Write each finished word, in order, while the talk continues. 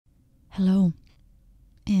Hello,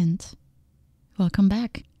 and welcome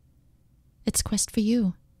back. It's Quest for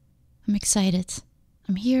You. I'm excited.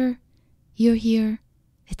 I'm here. You're here.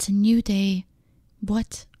 It's a new day.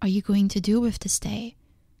 What are you going to do with this day?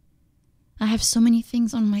 I have so many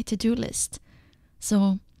things on my to-do list,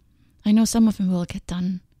 so I know some of them will get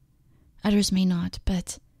done. Others may not,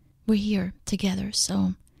 but we're here together,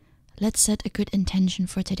 so let's set a good intention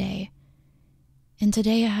for today. And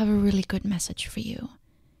today I have a really good message for you.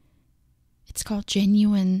 It's called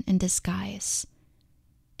Genuine in Disguise.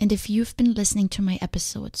 And if you've been listening to my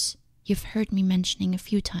episodes, you've heard me mentioning a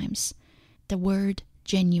few times the word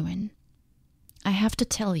genuine. I have to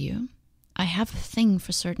tell you, I have a thing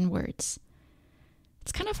for certain words.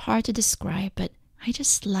 It's kind of hard to describe, but I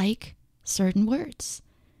just like certain words.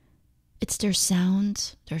 It's their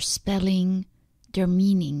sound, their spelling, their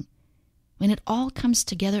meaning. When it all comes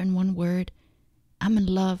together in one word, I'm in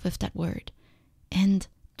love with that word. And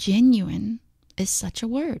genuine is such a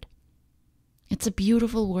word. It's a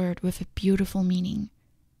beautiful word with a beautiful meaning.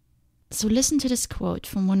 So listen to this quote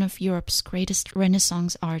from one of Europe's greatest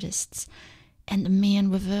Renaissance artists and a man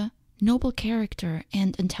with a noble character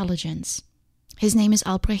and intelligence. His name is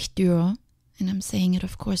Albrecht Dürer, and I'm saying it,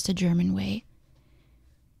 of course, the German way.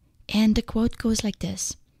 And the quote goes like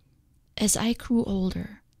this: "As I grew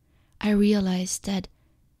older, I realized that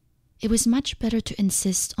it was much better to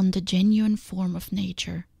insist on the genuine form of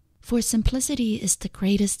nature, for simplicity is the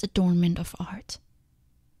greatest adornment of art."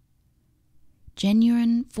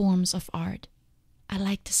 Genuine forms of art. I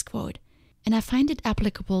like this quote, and I find it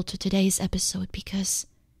applicable to today's episode because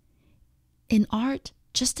in art,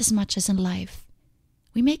 just as much as in life,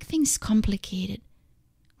 we make things complicated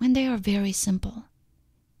when they are very simple.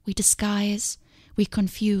 We disguise, we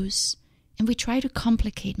confuse, and we try to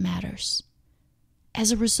complicate matters.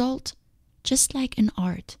 As a result, just like in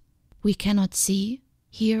art, we cannot see,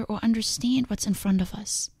 hear, or understand what's in front of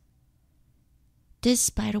us. This,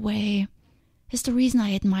 by the way, is the reason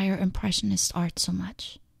I admire Impressionist art so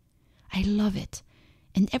much. I love it,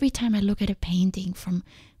 and every time I look at a painting from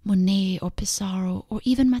Monet or Pissarro or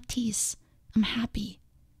even Matisse, I'm happy.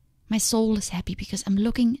 My soul is happy because I'm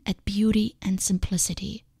looking at beauty and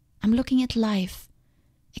simplicity. I'm looking at life,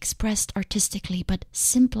 expressed artistically but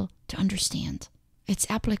simple to understand. It's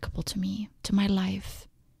applicable to me, to my life.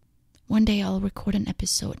 One day I'll record an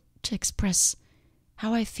episode to express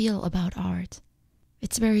how I feel about art.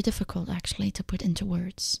 It's very difficult, actually, to put into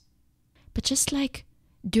words. But just like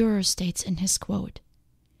Dürer states in his quote,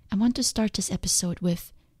 I want to start this episode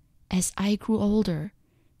with, "As I grew older,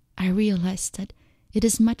 I realized that it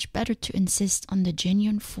is much better to insist on the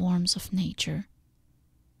genuine forms of nature."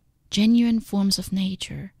 Genuine forms of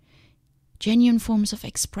nature, genuine forms of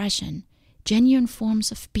expression, genuine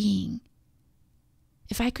forms of being.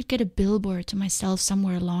 If I could get a billboard to myself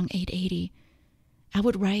somewhere along 880, I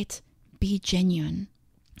would write, "Be genuine."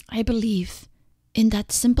 I believe in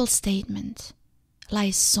that simple statement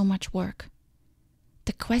lies so much work.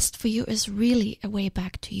 The quest for you is really a way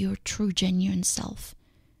back to your true genuine self.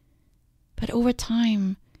 But over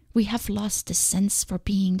time, we have lost the sense for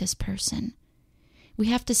being this person. We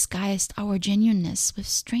have disguised our genuineness with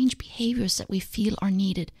strange behaviors that we feel are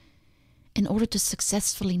needed in order to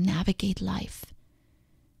successfully navigate life.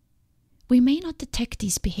 We may not detect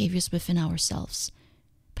these behaviors within ourselves,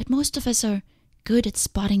 but most of us are good at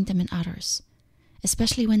spotting them in others,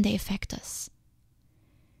 especially when they affect us.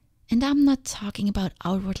 And I'm not talking about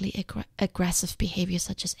outwardly aggressive behaviors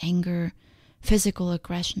such as anger, physical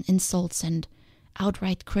aggression, insults, and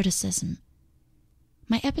outright criticism.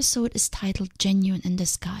 My episode is titled Genuine in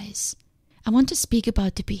Disguise. I want to speak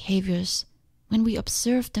about the behaviors when we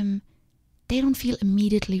observe them. They don't feel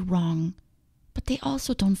immediately wrong, but they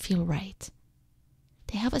also don't feel right.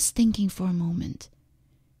 They have us thinking for a moment.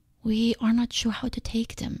 We are not sure how to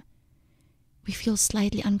take them. We feel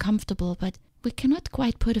slightly uncomfortable, but we cannot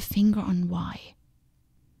quite put a finger on why.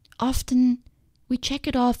 Often, we check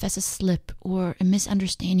it off as a slip or a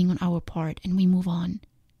misunderstanding on our part and we move on.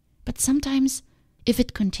 But sometimes, if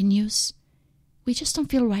it continues, we just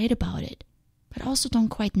don't feel right about it, but also don't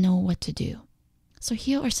quite know what to do. So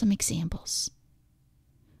here are some examples.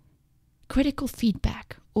 Critical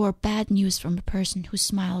feedback or bad news from a person who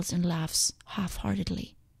smiles and laughs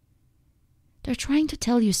half-heartedly. They're trying to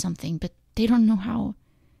tell you something, but they don't know how.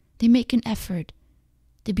 They make an effort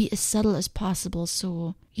to be as subtle as possible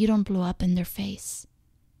so you don't blow up in their face.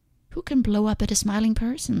 Who can blow up at a smiling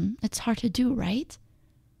person? It's hard to do, right?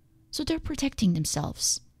 So they're protecting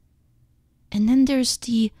themselves. And then there's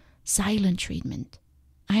the silent treatment.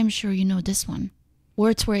 I'm sure you know this one.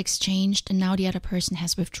 Words were exchanged and now the other person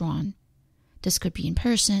has withdrawn. This could be in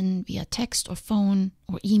person, via text or phone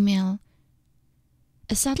or email.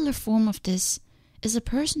 A subtler form of this is a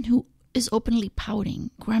person who is openly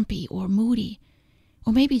pouting, grumpy, or moody,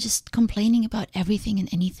 or maybe just complaining about everything and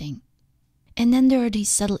anything. And then there are these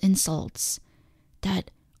subtle insults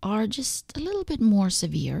that are just a little bit more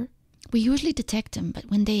severe. We usually detect them, but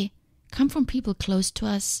when they come from people close to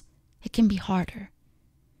us, it can be harder.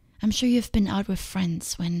 I'm sure you've been out with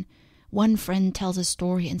friends when one friend tells a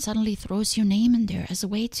story and suddenly throws your name in there as a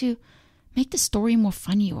way to make the story more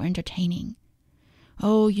funny or entertaining.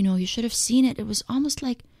 Oh, you should have seen it. It was almost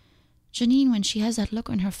like Janine when she has that look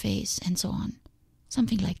on her face, and so on.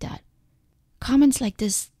 Something like that. Comments like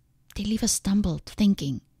this, they leave us stumbled,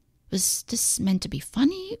 thinking, was this meant to be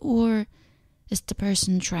funny, or is the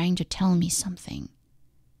person trying to tell me something?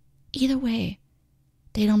 Either way,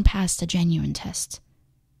 they don't pass the genuine test.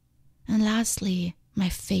 And lastly, my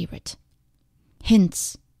favorite.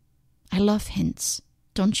 Hints. I love hints.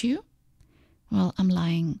 Don't you? Well, I'm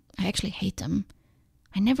lying. I actually hate them.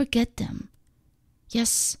 I never get them.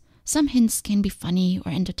 Yes, some hints can be funny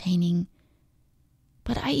or entertaining,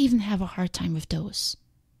 but I even have a hard time with those.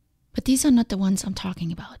 But these are not the ones I'm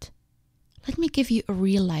talking about. Let me give you a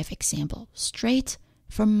real-life example, straight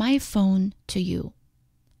from my phone to you.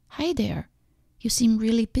 Hi there. You seem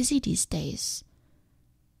really busy these days.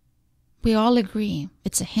 We all agree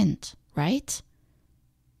it's a hint, right?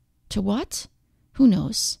 To what? Who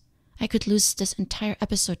knows? I could lose this entire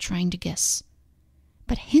episode trying to guess.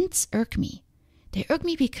 But hints irk me. They irk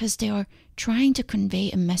me because they are trying to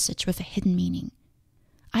convey a message with a hidden meaning.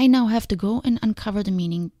 I now have to go and uncover the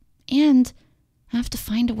meaning, and I have to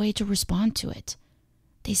find a way to respond to it.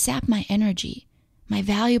 They sap my energy, my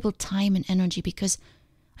valuable time and energy, because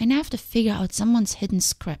I now have to figure out someone's hidden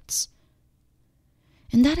scripts.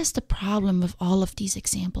 And that is the problem with all of these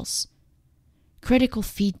examples. Critical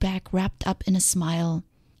feedback wrapped up in a smile,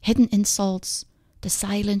 hidden insults, the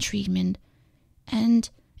silent treatment, and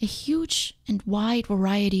a huge and wide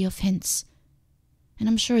variety of hints. And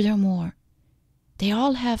I'm sure there are more. They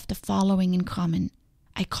all have the following in common.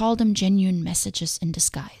 I call them genuine messages in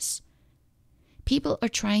disguise. People are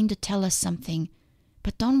trying to tell us something,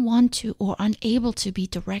 but don't want to or unable to be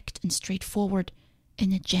direct and straightforward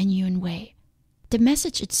in a genuine way. The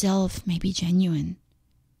message itself may be genuine.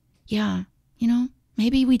 Yeah,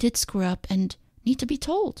 maybe we did screw up and need to be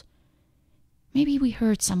told. Maybe we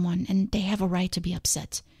hurt someone and they have a right to be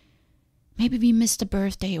upset. Maybe we missed a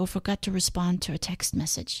birthday or forgot to respond to a text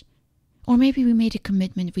message. Or maybe we made a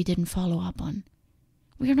commitment we didn't follow up on.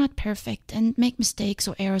 We are not perfect and make mistakes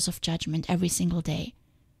or errors of judgment every single day.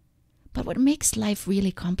 But what makes life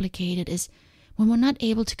really complicated is when we're not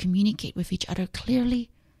able to communicate with each other clearly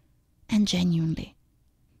and genuinely.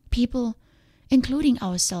 People, including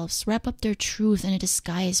ourselves, wrap up their truth in a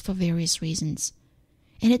disguise for various reasons,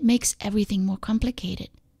 and it makes everything more complicated.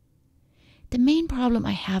 The main problem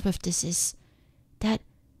I have with this is that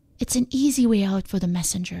it's an easy way out for the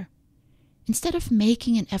messenger. Instead of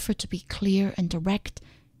making an effort to be clear and direct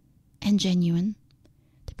and genuine,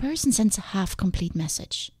 the person sends a half-complete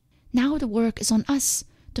message. Now the work is on us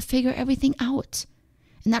to figure everything out,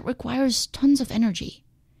 and that requires tons of energy.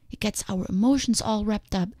 It gets our emotions all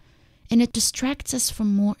wrapped up, and it distracts us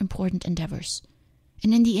from more important endeavors.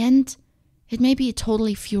 And in the end, it may be a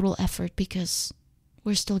totally futile effort because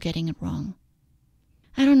we're still getting it wrong.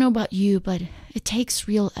 I don't know about you, but it takes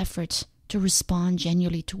real effort to respond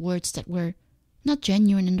genuinely to words that were not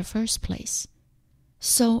genuine in the first place.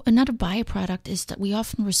 So another byproduct is that we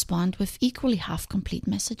often respond with equally half-complete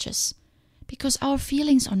messages because our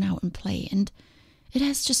feelings are now in play and it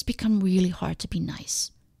has just become really hard to be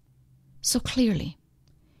nice. So clearly,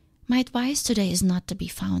 my advice today is not to be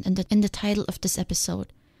found in the title of this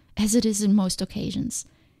episode, as it is in most occasions.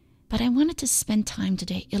 But I wanted to spend time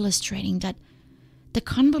today illustrating that the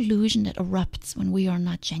convolution that erupts when we are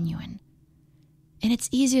not genuine. And it's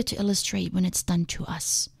easier to illustrate when it's done to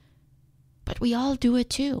us. But we all do it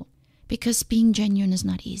too, because being genuine is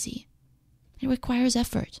not easy. It requires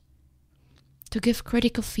effort. To give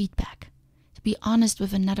critical feedback, to be honest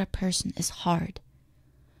with another person is hard.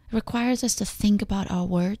 It requires us to think about our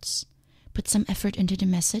words, put some effort into the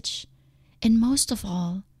message, and most of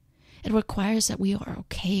all, it requires that we are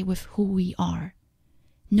okay with who we are.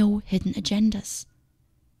 No hidden agendas.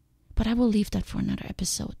 But I will leave that for another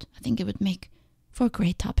episode. I think it would make for a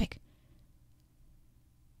great topic.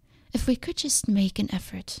 If we could just make an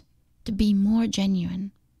effort to be more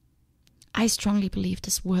genuine, I strongly believe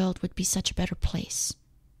this world would be such a better place.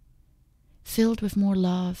 Filled with more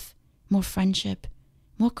love, more friendship,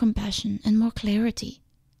 more compassion, and more clarity.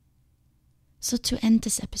 So to end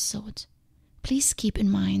this episode, please keep in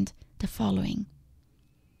mind the following.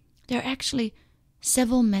 There are actually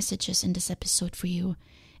several messages in this episode for you,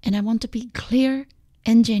 and I want to be clear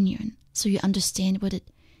and genuine so you understand what it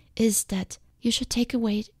is that you should take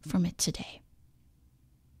away from it today.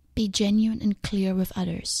 Be genuine and clear with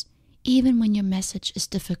others, even when your message is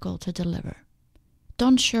difficult to deliver.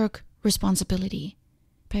 Don't shirk responsibility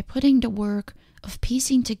by putting the work of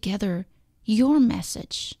piecing together your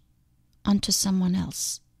message onto someone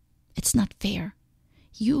else. It's not fair.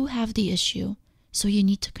 You have the issue, so you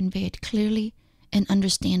need to convey it clearly and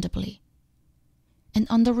understandably. And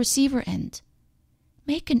on the receiver end,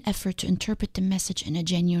 make an effort to interpret the message in a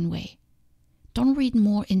genuine way. Don't read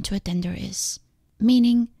more into it than there is.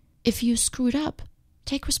 Meaning, if you screwed up,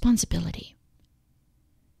 take responsibility.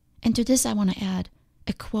 And to this I want to add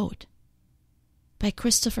a quote by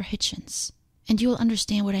Christopher Hitchens, and you'll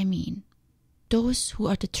understand what I mean. Those who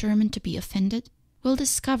are determined to be offended will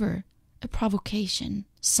discover a provocation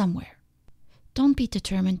somewhere. Don't be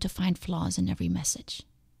determined to find flaws in every message.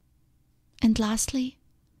 And lastly,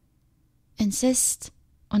 insist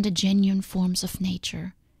on the genuine forms of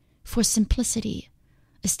nature, for simplicity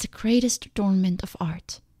is the greatest adornment of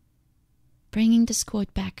art. Bringing this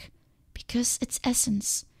quote back because its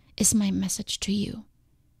essence is my message to you.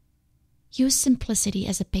 Use simplicity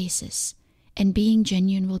as a basis, and being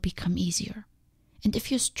genuine will become easier. And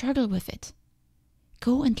if you struggle with it,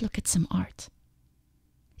 go and look at some art.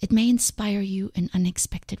 It may inspire you in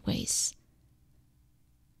unexpected ways.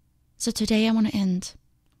 So today I want to end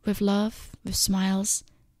with love, with smiles,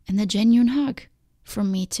 and a genuine hug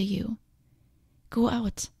from me to you. Go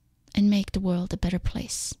out and make the world a better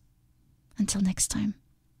place. Until next time.